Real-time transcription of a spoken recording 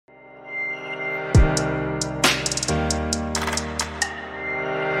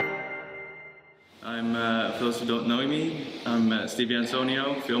those who don't know me, I'm Stevie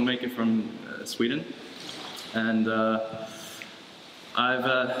Antoniou, filmmaker from Sweden. And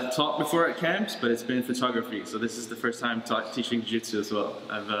I've taught before at camps, but it's been photography. So this is the first time teaching jiu-jitsu as well.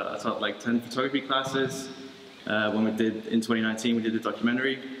 I taught like 10 photography classes. When we did, in 2019, we did the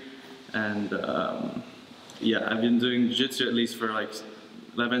documentary. And yeah, I've been doing jiu-jitsu at least for like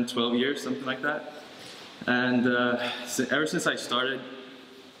 11, 12 years, something like that. And ever since I started,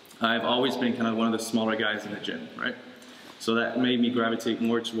 I've always been kind of one of the smaller guys in the gym, right? So that made me gravitate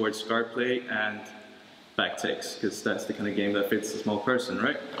more towards guard play and back takes, because that's the kind of game that fits a small person,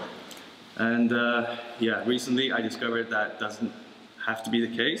 right? And yeah, recently I discovered that doesn't have to be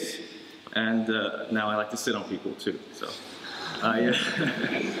the case, and now I like to sit on people too. So I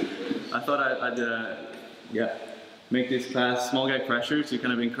thought I'd yeah, make this class Small Guy Pressure to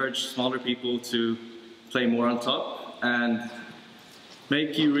kind of encourage smaller people to play more on top and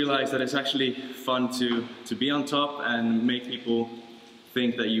make you realize that it's actually fun to be on top and make people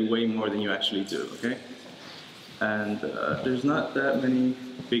think that you weigh more than you actually do, okay? And there's not that many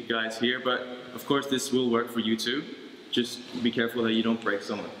big guys here, but of course this will work for you too. Just be careful that you don't break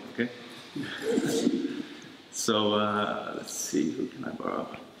someone, okay? So let's see, who can I borrow?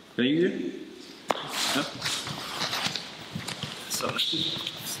 Can I use you? No? So let's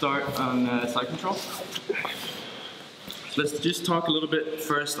just start on side control. Let's just talk a little bit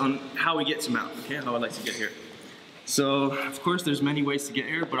first on how we get to mount, okay? How I like to get here. So, of course, there's many ways to get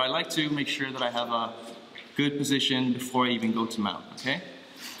here, but I like to make sure that I have a good position before I even go to mount, okay?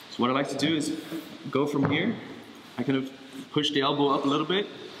 So what I like to do is go from here. I kind of push the elbow up a little bit,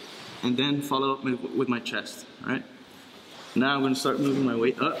 and then follow up with my chest, all right? Now I'm going to start moving my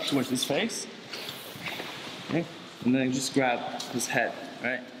weight up towards his face, okay? And then I just grab his head, all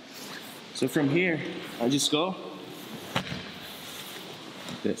right? So from here, I just go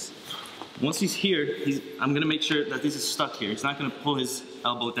this. Once he's here, I'm gonna make sure that this is stuck here. He's not gonna pull his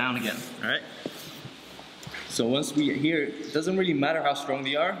elbow down again, all right? So once we are here, it doesn't really matter how strong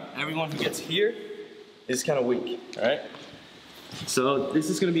they are. Everyone who gets here is kind of weak, all right? So this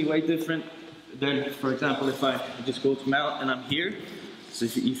is gonna be way different than, for example, if I just go to mount and I'm here. So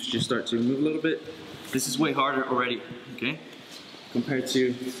if you just start to move a little bit, this is way harder already, okay? Compared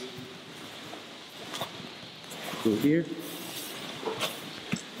to go here.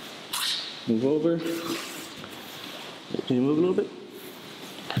 Move over. Can you move a little bit?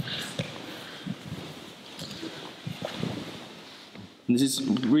 And this is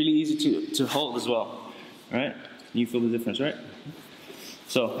really easy to hold as well. Alright? You feel the difference, right?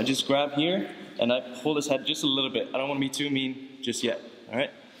 So I just grab here and I pull his head just a little bit. I don't want to be too mean just yet. Alright?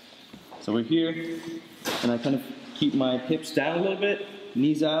 So we're here and I kind of keep my hips down a little bit,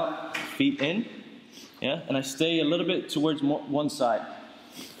 knees out, feet in. Yeah? And I stay a little bit towards one side.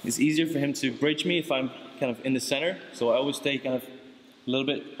 It's easier for him to bridge me if I'm kind of in the center, so I always stay kind of a little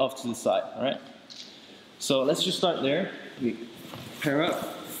bit off to the side, all right? So let's just start there. We pair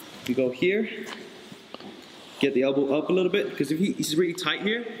up, we go here, get the elbow up a little bit, because if he's really tight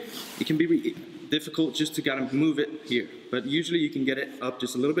here, it can be really difficult just to kind of move it here. But usually you can get it up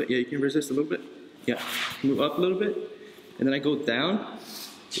just a little bit. Yeah, you can resist a little bit. Yeah, move up a little bit, and then I go down,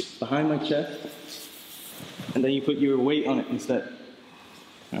 behind my chest, and then you put your weight on it instead.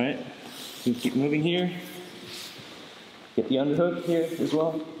 All right, you keep moving here. Get the underhook here as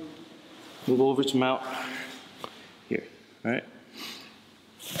well. Move over to mount here. All right.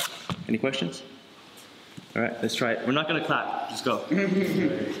 Any questions? All right, let's try it. We're not gonna clap. Just go.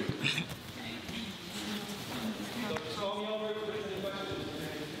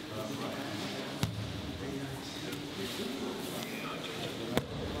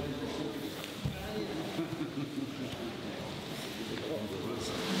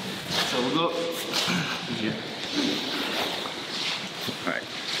 So we'll go here. All right.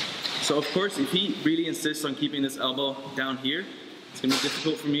 So of course, if he really insists on keeping this elbow down here, it's gonna be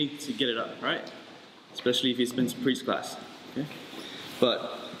difficult for me to get it up, right? Especially if he's been to priest class. Okay.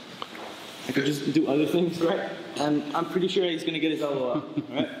 But I could just do other things, right? And I'm pretty sure he's gonna get his elbow up,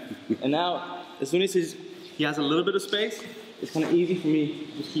 all right? And now, as soon as he has a little bit of space, it's kind of easy for me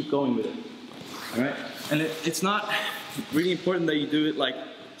to just keep going with it, all right? And it's not really important that you do it like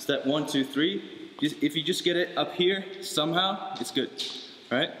step 1, 2, 3. If you just get it up here somehow, it's good.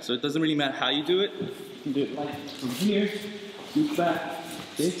 All right? So it doesn't really matter how you do it. You can do it like from here, scoop back,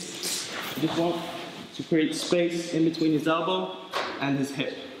 this. You just want to create space in between his elbow and his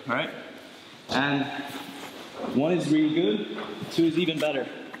hip. All right? And 1 is really good, 2 is even better.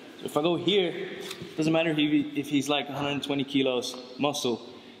 So if I go here, it doesn't matter if he's like 120 kilos muscle,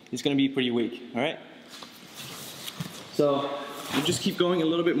 he's gonna be pretty weak. All right? So we'll just keep going a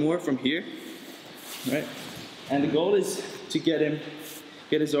little bit more from here, right? And the goal is to get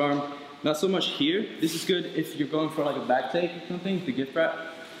his arm, not so much here. This is good if you're going for like a back take or something, the gift wrap.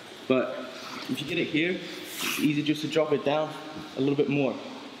 But if you get it here, it's easy just to drop it down a little bit more.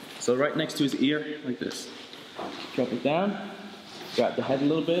 So right next to his ear, like this. Drop it down, grab the head a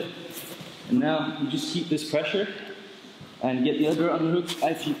little bit, and now you just keep this pressure and get the other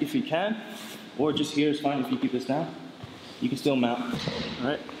underhook if you can, or just here is fine if you keep this down. You can still mount, all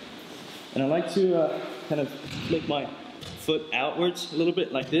right? And I like to kind of flick my foot outwards a little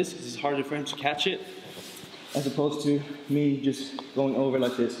bit like this, because it's harder for him to catch it, as opposed to me just going over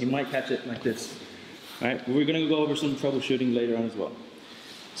like this. He might catch it like this, all right? But we're gonna go over some troubleshooting later on as well.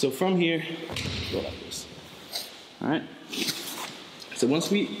 So from here, go like this, all right? So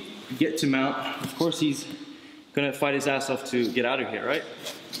once we get to mount, of course he's gonna fight his ass off to get out of here, right?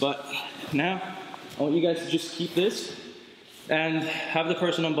 But now, I want you guys to just keep this and have the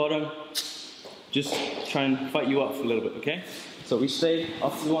person on bottom just try and fight you off a little bit, okay? So we stay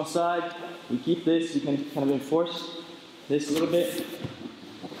off to the one side, we keep this, you can kind of enforce this a little bit.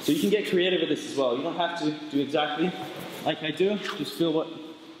 So you can get creative with this as well. You don't have to do exactly like I do, just feel what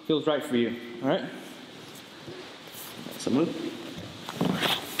feels right for you, all right? So move.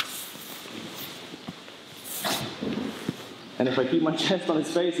 And if I keep my chest on his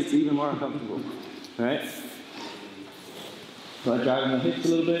face, it's even more uncomfortable, all right? So I drag my hips a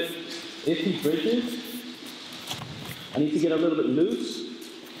little bit. If he bridges, I need to get a little bit loose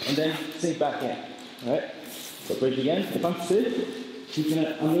and then sink back in, all right? So bridge again. If I'm sit,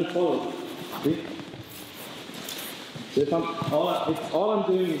 I'm gonna forward, see? So if all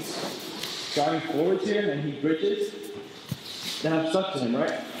I'm doing is driving forwards here and he bridges, then I'm stuck to him,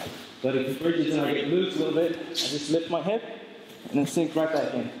 right? But if he bridges and I get loose a little bit, I just lift my hip and then sink right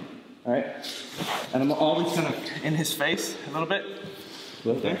back in, all right? And I'm always kind of in his face a little bit.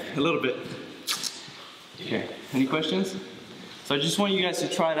 Okay, a little bit. Okay, any questions? So I just want you guys to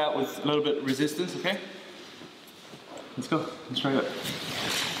try it out with a little bit of resistance, okay? Let's go, let's try it out.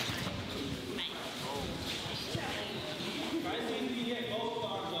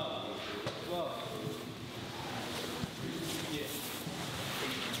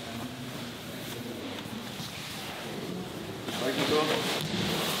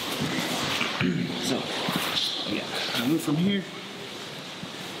 So, again, I move from here.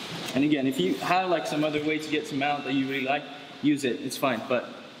 And again, if you have like some other way to get to mount that you really like, use it, it's fine. But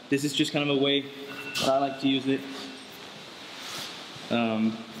this is just kind of a way that I like to use it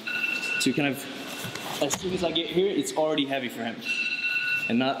to kind of, as soon as I get here, it's already heavy for him.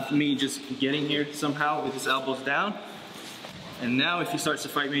 And not me just getting here somehow with his elbows down. And now if he starts to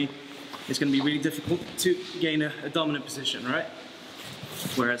fight me, it's gonna be really difficult to gain a dominant position, right?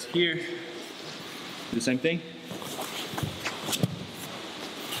 Whereas here, do the same thing.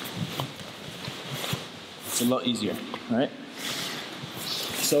 It's a lot easier, all right?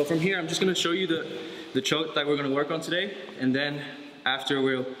 So from here, I'm just gonna show you the choke that we're gonna work on today, and then after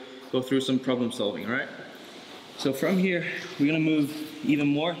we'll go through some problem solving, all right? So from here, we're gonna move even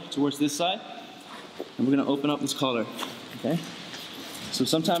more towards this side, and we're gonna open up this collar, okay? So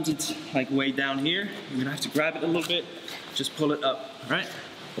sometimes it's like way down here. You're gonna have to grab it a little bit, just pull it up, all right?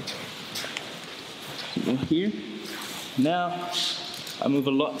 So go here. Now, I move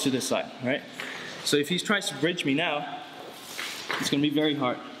a lot to this side, all right? So if he tries to bridge me now, it's gonna be very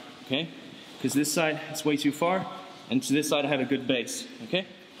hard, okay? Because this side is way too far, and to this side I have a good base, okay?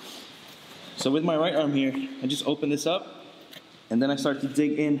 So with my right arm here, I just open this up, and then I start to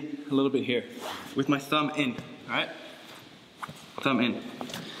dig in a little bit here, with my thumb in, all right? Thumb in.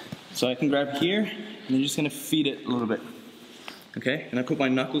 So I can grab here, and I'm just gonna feed it a little bit, okay? And I put my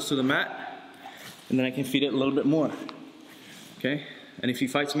knuckles to the mat, and then I can feed it a little bit more, okay? And if he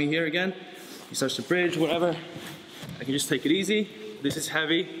fights me here again, he starts to bridge, whatever, I can just take it easy. This is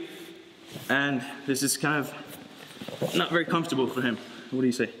heavy, and this is kind of not very comfortable for him. What do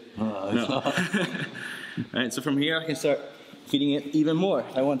you say? No. All right, so from here I can start feeding it even more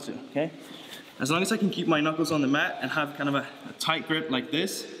if I want to, okay? As long as I can keep my knuckles on the mat and have kind of a tight grip like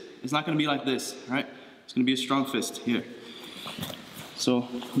this, it's not gonna be like this, right? It's gonna be a strong fist here. So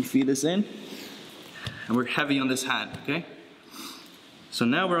we feed this in, and we're heavy on this hand, okay? So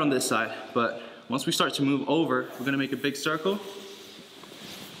now we're on this side, but once we start to move over, we're gonna make a big circle.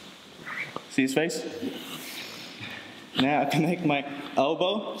 See his face? Now I connect my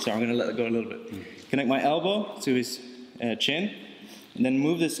elbow, sorry, I'm gonna let it go a little bit. Connect my elbow to his chin, and then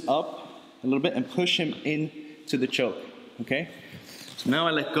move this up a little bit and push him into the choke, okay? So now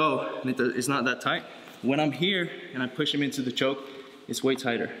I let go, and it's not that tight. When I'm here and I push him into the choke, it's way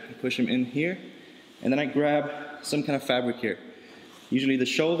tighter. I push him in here, and then I grab some kind of fabric here. Usually the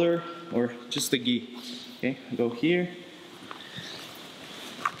shoulder or just the gi, Okay, I go here.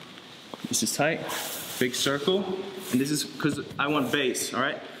 This is tight, big circle, and this is because I want base, all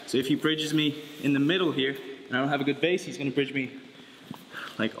right? So if he bridges me in the middle here, and I don't have a good base, he's gonna bridge me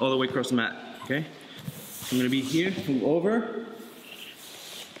like all the way across the mat, okay? I'm gonna be here, move over,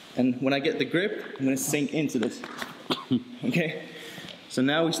 and when I get the grip, I'm gonna sink into this, okay? So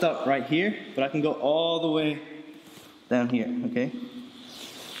now we stop right here, but I can go all the way down here, okay?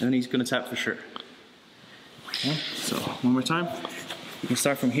 And then he's gonna tap for sure. Okay, so one more time. You can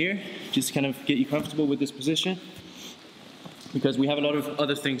start from here, just to kind of get you comfortable with this position, because we have a lot of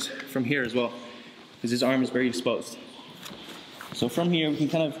other things from here as well, because his arm is very exposed. So from here, we can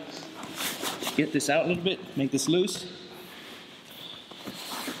kind of get this out a little bit, make this loose.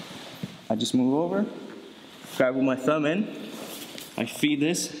 I just move over, grab with my thumb in, I feed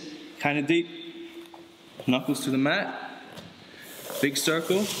this kind of deep, knuckles to the mat, big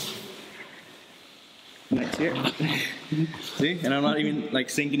circle. Next here. See? And I'm not even like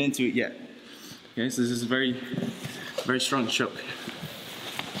sinking into it yet. Okay, so this is a very, very strong choke.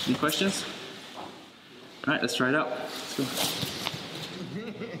 Any questions? All right, let's try it out. Let's go.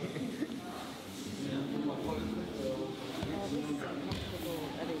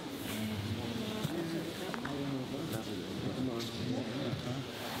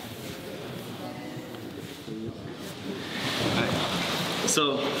 All right.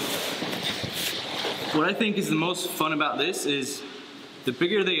 So, what I think is the most fun about this is the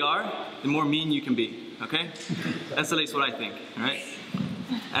bigger they are, the more mean you can be, okay? That's at least what I think, all right?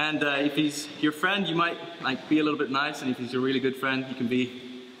 And if he's your friend, you might like be a little bit nice, and if he's a really good friend, you can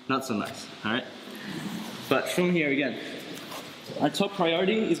be not so nice, all right? But from here again, our top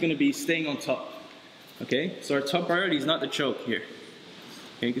priority is gonna be staying on top, okay? So our top priority is not the choke here,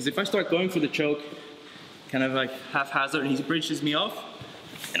 okay? Because if I start going for the choke, kind of like haphazard, and he bridges me off,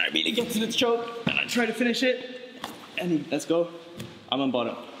 and I really get to the choke, and I try to finish it, and let's go, I'm on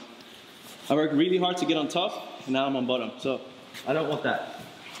bottom. I worked really hard to get on top, and now I'm on bottom, so I don't want that.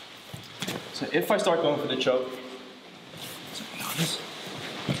 So if I start going for the choke,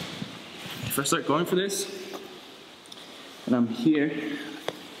 if I start going for this, and I'm here,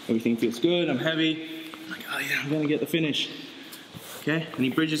 everything feels good, I'm heavy, I'm like, oh yeah, I'm gonna get the finish, okay? And he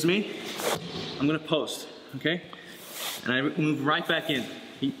bridges me, I'm gonna post, okay? And I move right back in.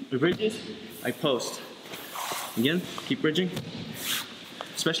 He bridges, I post. Again, keep bridging.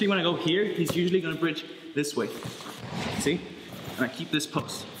 Especially when I go here, he's usually gonna bridge this way. See? And I keep this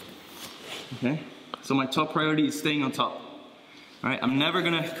post. Okay? So my top priority is staying on top. All right? I'm never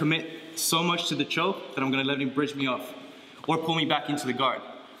gonna commit so much to the choke that I'm gonna let him bridge me off or pull me back into the guard.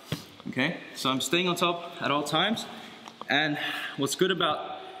 Okay? So I'm staying on top at all times. And what's good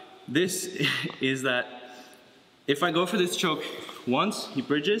about this is that if I go for this choke once, he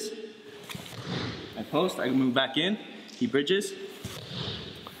bridges, I post, I move back in, he bridges,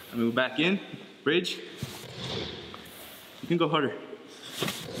 I move back in, bridge. You can go harder.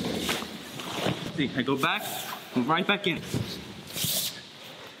 See, I go back, move right back in.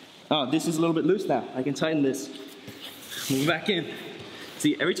 Oh, this is a little bit loose now. I can tighten this. Move back in.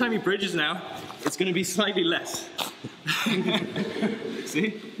 See, every time he bridges now, it's gonna be slightly less.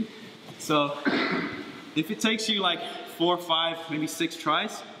 See? So, if it takes you like 4, 5, maybe 6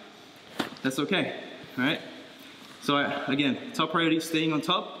 tries, that's okay, all right? So again, top priority is staying on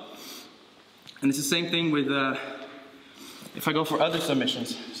top. And it's the same thing with if I go for other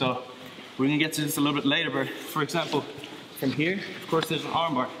submissions. So we're gonna get to this a little bit later, but for example, from here, of course there's an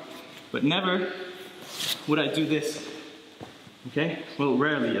armbar, but never would I do this, okay? Well,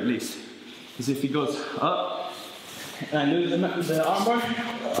 rarely at least. Because if he goes up, and I lose the armbar,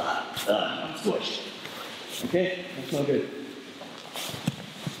 I'm squished. Okay, that's not good.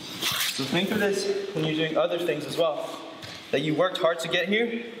 So think of this when you're doing other things as well. That you worked hard to get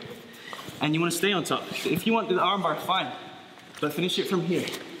here, and you want to stay on top. If you want the armbar, fine, but finish it from here.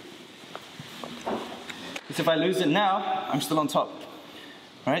 Because if I lose it now, I'm still on top.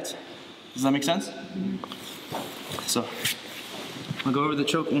 All right? Does that make sense? So, I'll go over the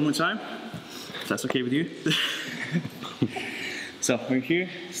choke one more time, if that's okay with you. So, we're here,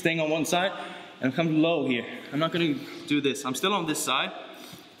 staying on one side, and I'm coming low here. I'm not gonna do this. I'm still on this side,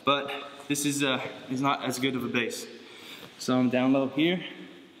 but this is not as good of a base. So I'm down low here,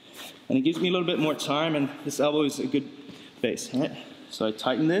 and it gives me a little bit more time, and this elbow is a good base, all right? So I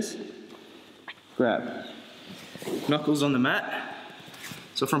tighten this, grab, knuckles on the mat.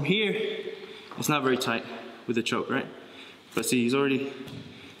 So from here, it's not very tight with the choke, right? But see, he's already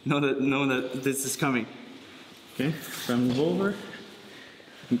knowing that this is coming. Okay, so I move over,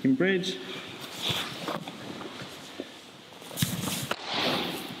 you can bridge.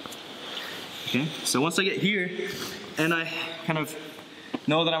 Okay, so once I get here, and I kind of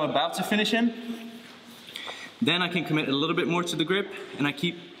know that I'm about to finish him, then I can commit a little bit more to the grip, and I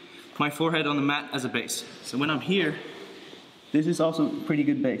keep my forehead on the mat as a base. So when I'm here, this is also pretty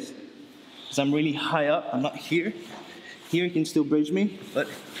good base. Because I'm really high up, I'm not here. Here he can still bridge me, but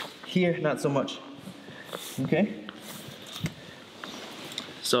here, not so much. Okay?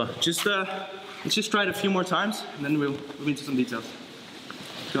 So just, let's just try it a few more times, and then we'll move into some details.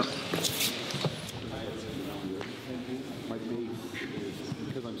 Go. My base is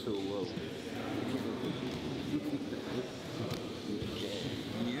because I'm so low.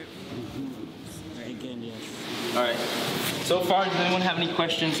 Again, yes. All right. So far, does anyone have any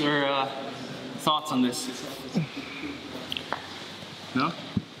questions or thoughts on this? No?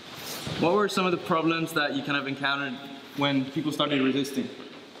 What were some of the problems that you kind of encountered when people started resisting?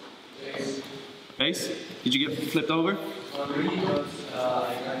 Base. Base? Did you get flipped over? Really because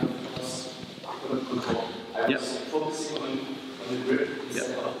I kind of was couldn't control. I was focusing on the grip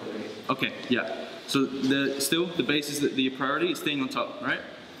instead of the base. Okay, yeah. So still, the base is the priority, is staying on top, right?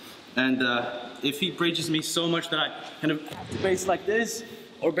 And if he bridges me so much that I kind of have to base like this,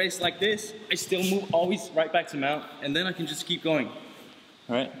 or base like this, I still move always right back to mount, and then I can just keep going,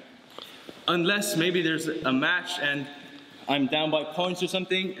 all right? Unless maybe there's a match and I'm down by points or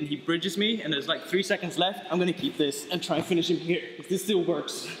something, and he bridges me, and there's like 3 seconds left, I'm gonna keep this and try and finish him here, if this still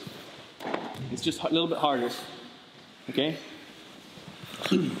works. It's just a little bit harder, okay?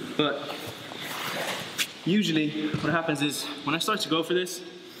 But usually what happens is, when I start to go for this,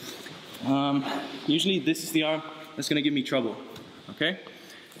 usually this is the arm that's gonna give me trouble, okay?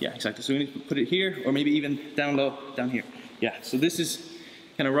 Yeah, exactly, so we need to put it here, or maybe even down low, down here. Yeah, so this is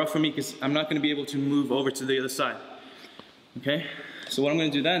kind of rough for me because I'm not gonna be able to move over to the other side, okay? So what I'm gonna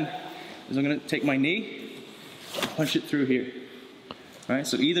do then is I'm gonna take my knee, punch it through here, all right?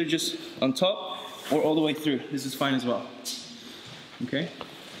 So either just on top or all the way through. This is fine as well, okay?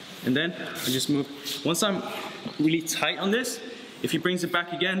 And then I just move. Once I'm really tight on this, if he brings it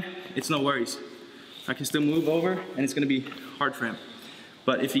back again, it's no worries. I can still move over and it's gonna be hard for him.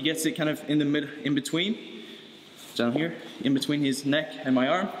 But if he gets it kind of in between, down here, in between his neck and my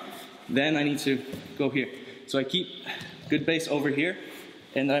arm, then I need to go here. So I keep good base over here,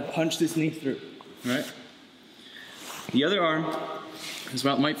 and then I punch this knee through, all right? The other arm is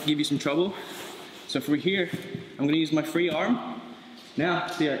what might give you some trouble. So for here, I'm gonna use my free arm. Now,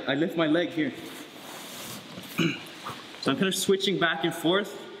 see, I lift my leg here. So I'm kind of switching back and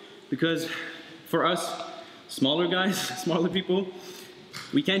forth because for us, smaller guys, smaller people,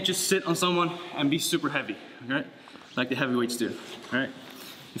 we can't just sit on someone and be super heavy, right? Like the heavyweights do, right?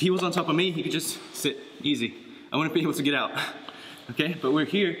 If he was on top of me, he could just sit easy. I wouldn't be able to get out, okay? But we're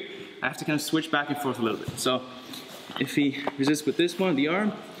here, I have to kind of switch back and forth a little bit. So if he resists with this one, the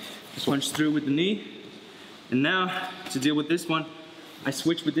arm, just punch through with the knee. And now, to deal with this one, I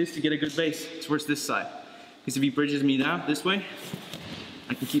switch with this to get a good base towards this side. Because if he bridges me now, this way,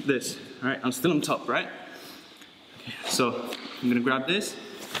 I can keep this, all right? I'm still on top, right? Okay, so I'm gonna grab this,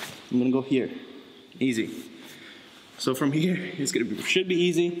 I'm gonna go here, easy. So from here, should be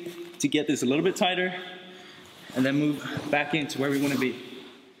easy to get this a little bit tighter and then move back into where we wanna be,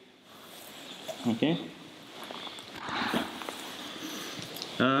 okay?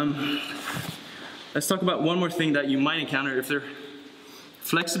 Let's talk about one more thing that you might encounter if they're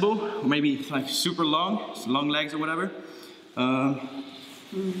flexible, or maybe like super long, so long legs or whatever. I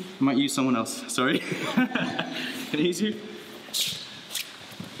might use someone else, sorry. Can I use you?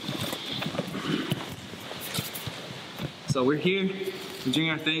 So we're here, we're doing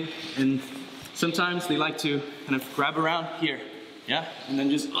our thing, and sometimes they like to kind of grab around here, yeah? And then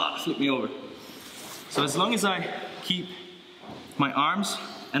just flip me over. So as long as I keep my arms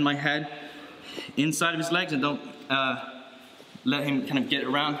and my head inside of his legs and don't let him kind of get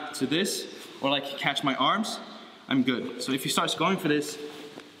around to this, or like catch my arms, I'm good. So if he starts going for this,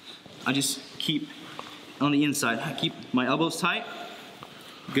 I just keep on the inside. I keep my elbows tight,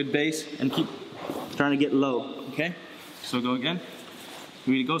 good base, and keep trying to get low, okay? So go again.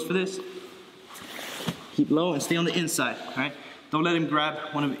 When he goes for this, keep low and stay on the inside, all right? Don't let him grab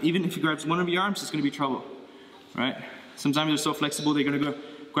even if he grabs one of your arms, it's gonna be trouble, right? Sometimes they're so flexible, they're gonna go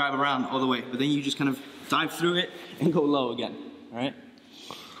grab around all the way, but then you just kind of dive through it and go low again, all right?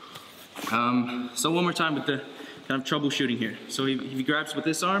 So one more time with the kind of troubleshooting here. So if he grabs with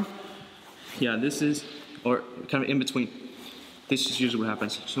this arm, yeah, this is, or kind of in between. This is usually what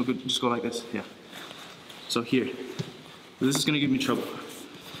happens. So just go like this, yeah. So here, this is gonna give me trouble.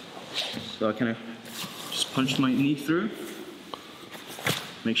 So I kind of just punch my knee through.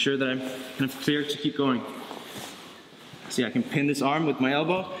 Make sure that I'm kind of clear to keep going. See, I can pin this arm with my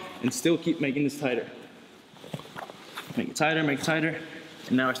elbow, and still keep making this tighter. Make it tighter,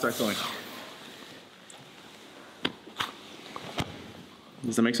 and now I start going.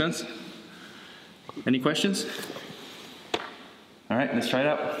 Does that make sense? Any questions? All right, let's try it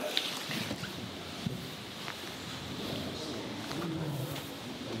out.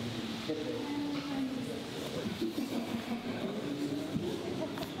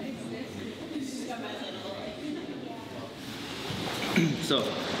 So,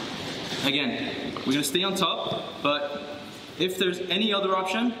 again, we're gonna stay on top, but if there's any other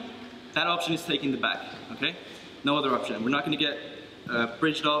option, that option is taking the back, okay? No other option. We're not gonna get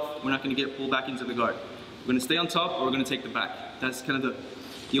bridged off, we're not gonna get pulled back into the guard. We're gonna stay on top, or we're gonna take the back. That's kind of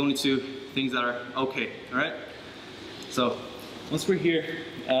the only two things that are okay, all right? So, once we're here,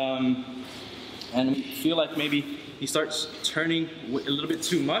 and we feel like maybe he starts turning a little bit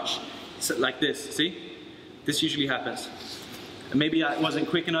too much, so like this, see? This usually happens. And maybe I wasn't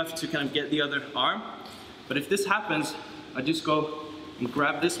quick enough to kind of get the other arm, but if this happens, I just go and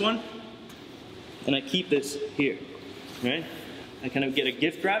grab this one, and I keep this here, right? I kind of get a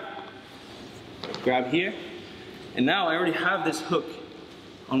gift grab here, and now I already have this hook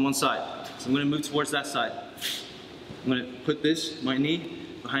on one side. So I'm gonna move towards that side. I'm gonna put this, my knee,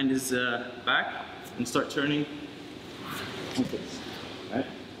 behind his back, and start turning like this, right?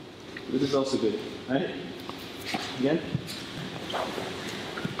 This is also good, right? Again.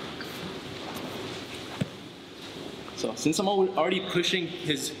 So since I'm already pushing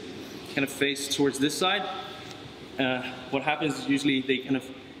his kind of face towards this side, what happens is usually they kind of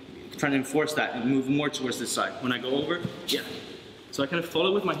try to enforce that and move more towards this side. When I go over, yeah. So I kind of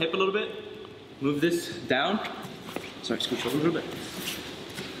follow with my hip a little bit, move this down. Sorry, scooch over a little bit.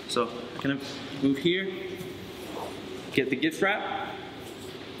 So I kind of move here, get the gift wrap,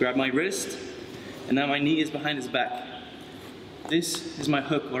 grab my wrist, and now my knee is behind his back. This is my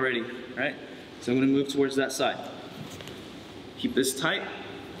hook already, right? So I'm gonna move towards that side. Keep this tight.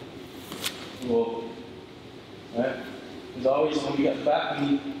 Whoa. Right? As always, when we get back, we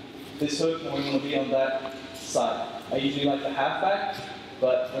need this hook, and we want to be on that side. I usually like the half back,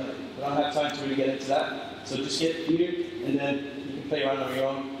 but I don't have time to really get into that. So just get here, and then you can play around on your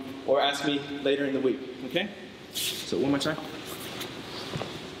own, or ask me later in the week, okay? So one more time.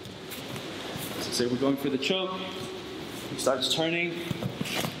 So say we're going for the choke. He starts turning,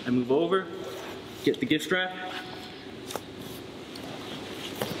 I move over, get the gift wrap,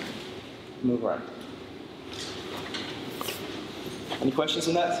 move around. Any questions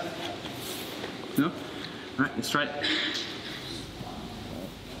on that? No? All right, let's try it.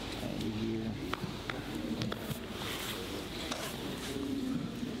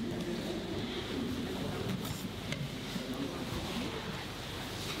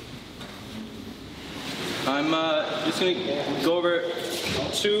 I'm just going to go over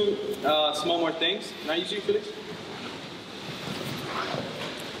two small more things. Can I use you, Felix?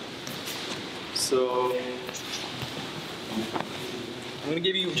 So, I'm going to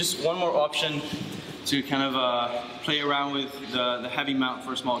give you just one more option to kind of play around with the heavy mount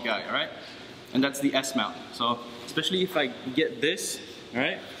for a small guy, all right? And that's the S mount. So, especially if I get this, all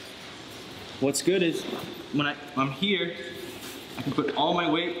right? What's good is when I'm here, I can put all my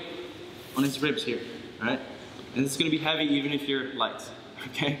weight on his ribs here, all right? And it's going to be heavy even if you're light,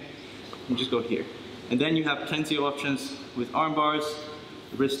 okay? And just go here. And then you have plenty of options with arm bars,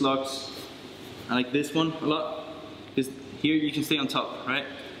 wrist locks. I like this one a lot, because here you can stay on top, right?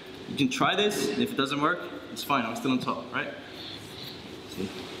 You can try this, and if it doesn't work, it's fine, I'm still on top, right? See,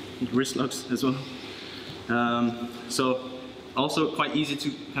 wrist locks as well. So, also quite easy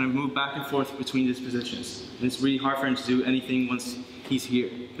to kind of move back and forth between these positions. And it's really hard for him to do anything once he's here,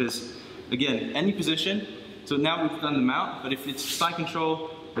 because again, any position, so now we've done the mount, but if it's side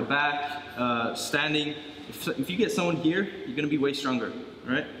control, the back, standing, if you get someone here, you're gonna be way stronger,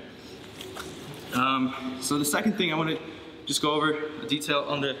 right? So the second thing I want to just go over a detail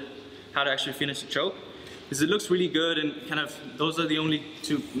on how to actually finish the choke, because it looks really good, and kind of those are the only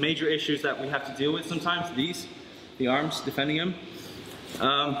two major issues that we have to deal with sometimes, the arms, defending them.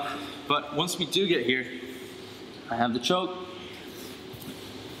 But once we do get here, I have the choke,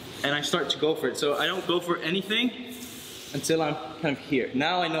 and I start to go for it. So I don't go for anything until I'm kind of here.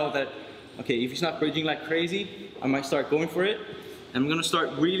 Now I know that, okay, if he's not bridging like crazy, I might start going for it, and I'm gonna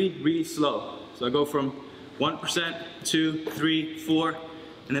start really, really slow. So I go from 1%, 2, 3, 4,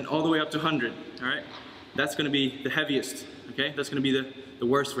 and then all the way up to 100, all right? That's gonna be the heaviest, okay? That's gonna be the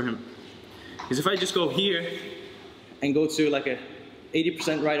worst for him. Because if I just go here and go to like a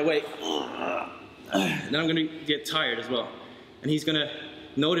 80% right away, then I'm gonna get tired as well. And he's gonna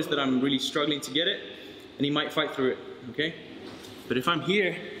notice that I'm really struggling to get it, and he might fight through it, okay? But if I'm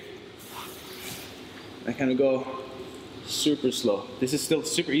here, I kind of go super slow. This is still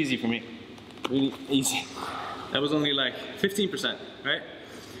super easy for me. Really easy. That was only like 15%, right?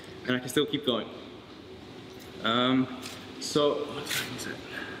 And I can still keep going. So, what time is it?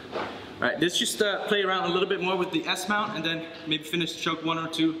 Alright, let's just play around a little bit more with the S mount and then maybe finish the choke 1 or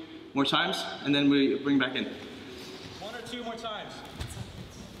 2 more times and then we bring back in. 1 or 2 more times.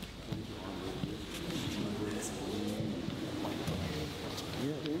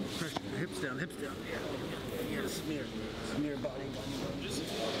 Hips down, hips down. Yeah, smear body. Just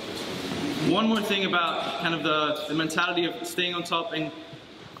one more thing about kind of the mentality of staying on top and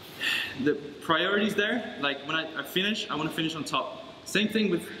the priorities there. Like when I finish, I want to finish on top. Same thing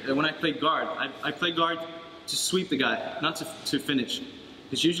with when I play guard. I play guard to sweep the guy, not to finish.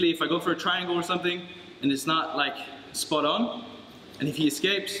 Because usually if I go for a triangle or something and it's not like spot on, and if he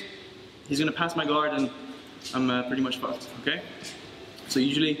escapes, he's going to pass my guard and I'm pretty much fucked, okay? So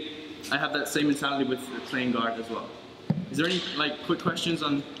usually I have that same mentality with playing guard as well. Is there any like quick questions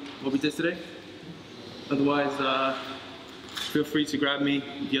on what we did today? Otherwise, feel free to grab me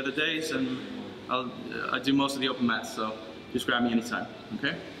the other days and I do most of the open mats, so just grab me anytime,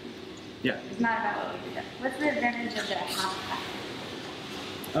 okay? Yeah? It's not about what we did. What's the advantage of the half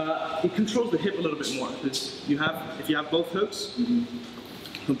pack? It controls the hip a little bit more because if you have both hooks,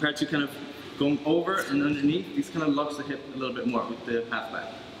 compared to kind of going over and underneath, this kind of locks the hip a little bit more with the half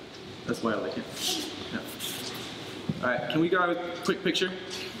back. That's why I like it. Yeah. All right, can we grab a quick picture?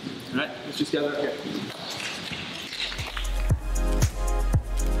 All right, let's just gather up here.